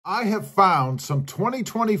I have found some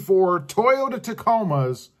 2024 Toyota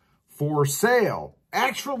Tacomas for sale,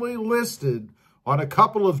 actually listed on a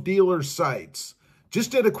couple of dealer sites. Just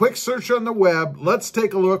did a quick search on the web. Let's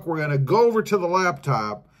take a look. We're going to go over to the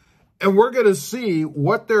laptop and we're going to see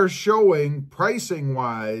what they're showing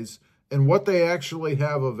pricing-wise and what they actually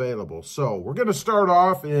have available. So we're going to start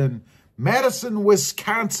off in Madison,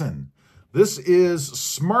 Wisconsin. This is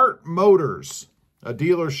Smart Motors, a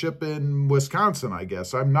dealership in Wisconsin, I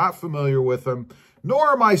guess. I'm not familiar with them,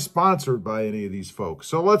 nor am I sponsored by any of these folks.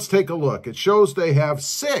 So let's take a look. It shows they have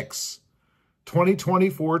 6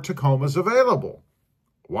 2024 Tacomas available.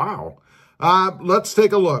 Wow. Let's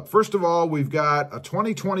take a look. First of all, we've got a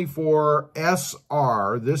 2024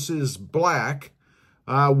 SR. This is black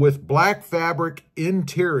with black fabric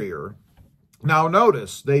interior. Now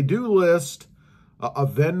notice, they do list a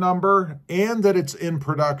VIN number and that it's in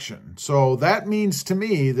production. So that means to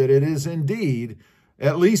me that it is indeed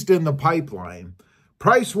at least in the pipeline.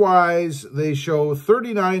 Price-wise, they show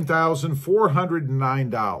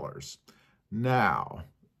 $39,409. Now,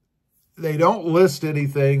 they don't list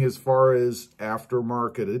anything as far as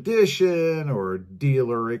aftermarket edition or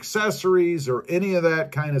dealer accessories or any of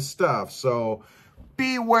that kind of stuff. So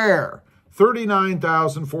beware.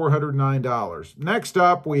 $39,409. Next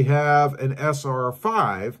up, we have an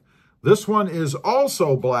SR5. This one is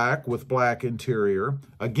also black with black interior.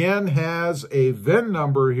 Again, has a VIN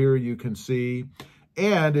number here you can see,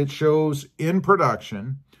 and it shows in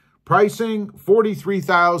production. Pricing,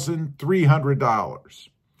 $43,300.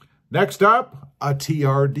 Next up, a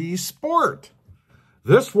TRD Sport.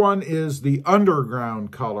 This one is the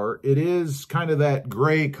underground color. It is kind of that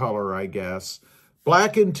gray color, I guess.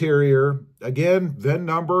 Black interior, again, VIN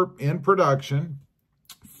number in production,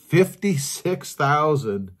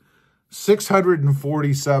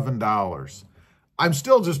 $56,647. I'm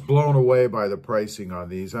still just blown away by the pricing on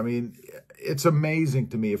these. I mean, it's amazing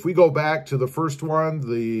to me. If we go back to the first one,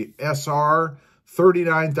 the SR,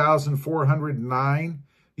 $39,409,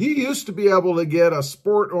 you used to be able to get a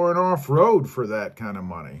sport or an off-road for that kind of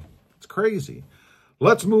money. It's crazy.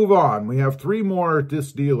 Let's move on. We have 3 more at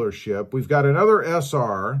this dealership. We've got another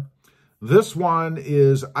SR. This one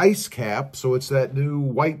is ice cap, so it's that new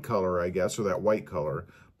white color, I guess, or that white color.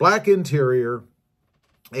 Black interior,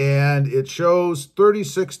 and it shows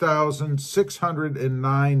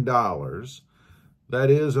 $36,609. That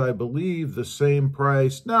is, I believe, the same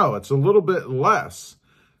price. No, it's a little bit less.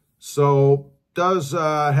 So does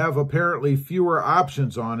have apparently fewer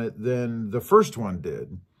options on it than the first one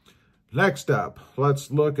did. Next up,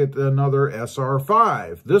 let's look at another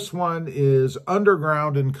SR5. This one is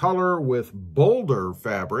underground in color with boulder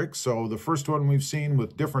fabric. So the first one we've seen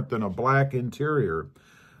with different than a black interior.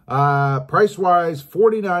 Price-wise,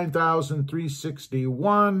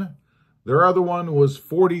 $49,361. Their other one was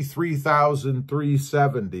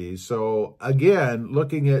 $43,370. So again,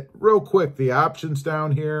 looking at real quick the options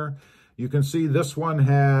down here, you can see this one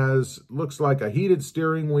has, looks like a heated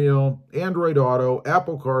steering wheel, Android Auto,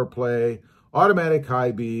 Apple CarPlay, automatic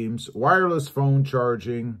high beams, wireless phone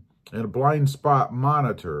charging, and a blind spot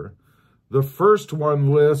monitor. The first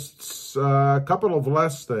one lists a couple of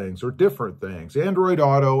less things or different things. Android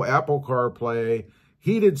Auto, Apple CarPlay,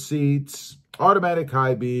 heated seats, automatic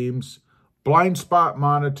high beams, blind spot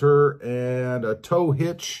monitor, and a tow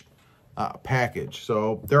hitch package.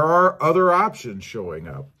 So there are other options showing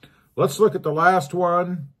up. Let's look at the last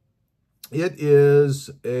one. It is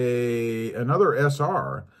another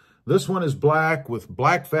SR. This one is black with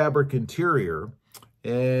black fabric interior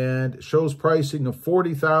and shows pricing of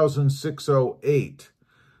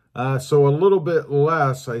 $40,608. So a little bit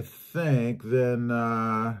less, I think, than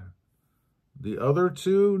the other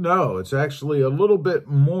two. No, it's actually a little bit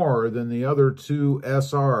more than the other 2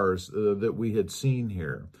 SRs that we had seen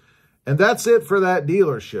here. And that's it for that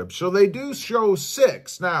dealership. So they do show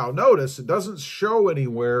 6. Now, notice it doesn't show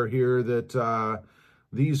anywhere here that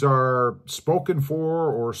these are spoken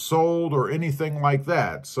for or sold or anything like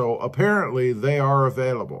that. So apparently they are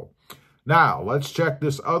available. Now, let's check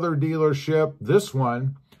this other dealership. This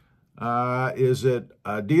one is at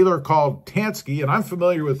a dealer called Tansky, and I'm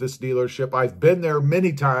familiar with this dealership. I've been there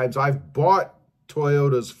many times. I've bought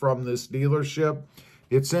Toyotas from this dealership.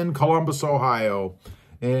 It's in Columbus, Ohio.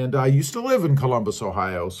 And I used to live in Columbus,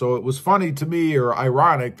 Ohio, so it was funny to me or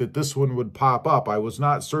ironic that this one would pop up. I was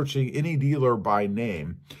not searching any dealer by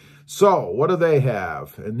name. So what do they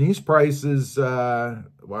have? And these prices,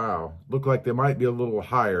 wow, look like they might be a little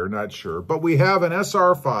higher, not sure. But we have an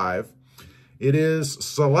SR5. It is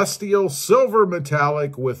Celestial Silver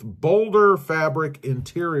Metallic with boulder fabric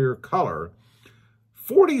interior color.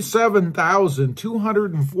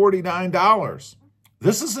 $47,249.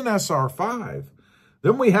 This is an SR5.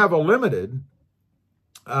 Then we have a limited.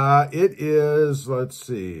 It is, let's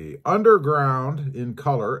see, underground in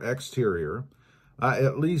color, exterior.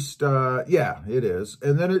 At least, yeah, it is.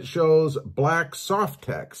 And then it shows black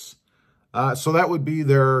Softex. So that would be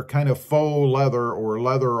their kind of faux leather or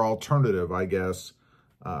leather alternative, I guess,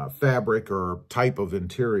 fabric or type of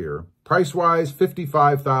interior. Price-wise,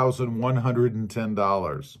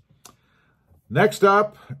 $55,110. Next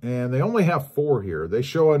up, and they only have 4 here, they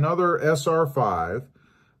show another SR5.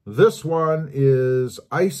 This one is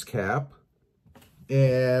ice cap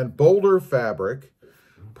and boulder fabric.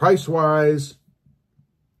 Price-wise,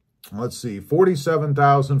 let's see,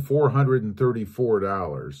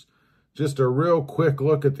 $47,434. Just a real quick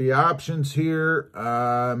look at the options here.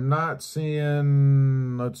 I'm not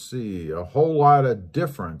seeing, let's see, a whole lot of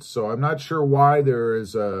difference. So I'm not sure why there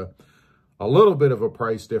is a little bit of a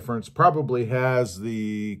price difference. Probably has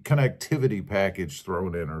the connectivity package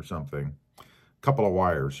thrown in or something. Couple of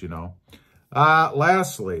wires, you know.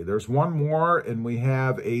 Lastly, there's one more, and we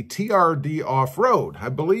have a TRD off-road. I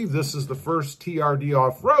believe this is the first TRD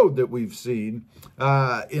off-road that we've seen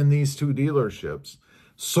in these 2 dealerships.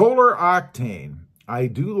 Solar Octane. I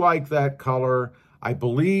do like that color. I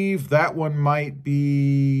believe that one might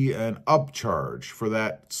be an upcharge for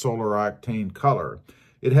that Solar Octane color.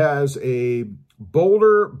 It has a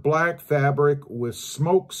boulder black fabric with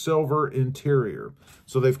smoke silver interior.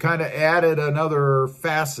 So they've kind of added another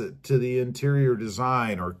facet to the interior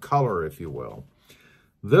design or color, if you will.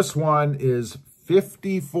 This one is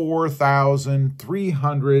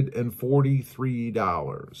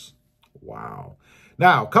 $54,343. Wow.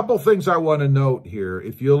 Now, a couple things I want to note here.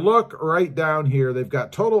 If you look right down here, they've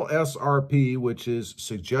got total SRP, which is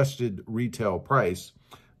suggested retail price.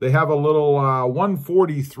 They have a little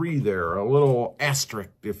 143 there, a little asterisk,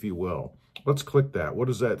 if you will. Let's click that. What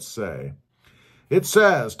does that say? It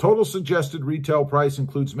says, total suggested retail price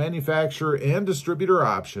includes manufacturer and distributor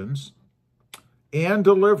options and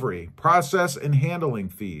delivery, process, and handling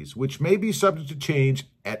fees, which may be subject to change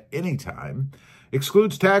at any time.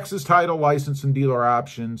 Excludes taxes, title, license, and dealer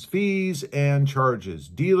options, fees, and charges.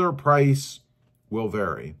 Dealer price will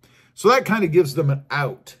vary. So that kind of gives them an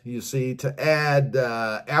out, you see, to add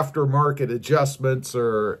aftermarket adjustments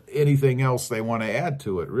or anything else they want to add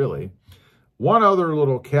to it, really. One other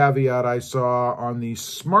little caveat I saw on the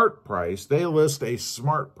smart price, they list a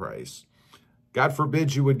smart price. God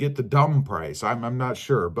forbid you would get the dumb price. I'm not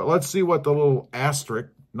sure. But let's see what the little asterisk,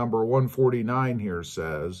 number 149 here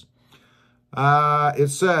says. It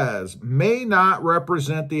says, may not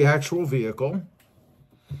represent the actual vehicle.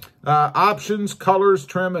 Options, colors,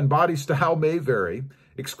 trim, and body style may vary.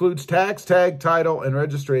 Excludes tax, tag, title, and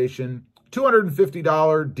registration.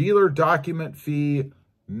 $250 dealer document fee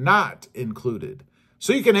not included.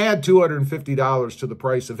 So you can add $250 to the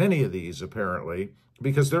price of any of these, apparently,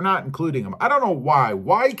 because they're not including them. I don't know why.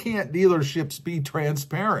 Why can't dealerships be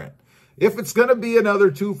transparent? If it's going to be another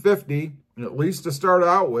 $250, at least to start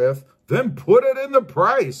out with, then put it in the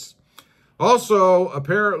price. Also,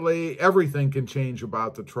 apparently, everything can change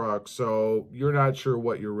about the truck, so you're not sure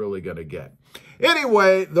what you're really going to get.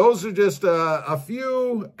 Anyway, those are just a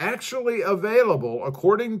few actually available,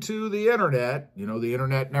 according to the internet. You know, the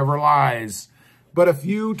internet never lies. But a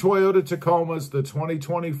few Toyota Tacomas, the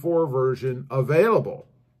 2024 version, available,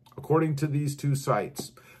 according to these 2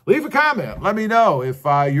 sites. Leave a comment. Let me know if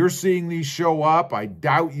you're seeing these show up. I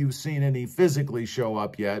doubt you've seen any physically show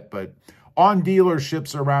up yet, but on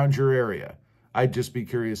dealerships around your area. I'd just be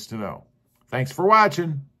curious to know. Thanks for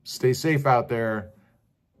watching. Stay safe out there.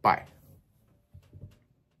 Bye.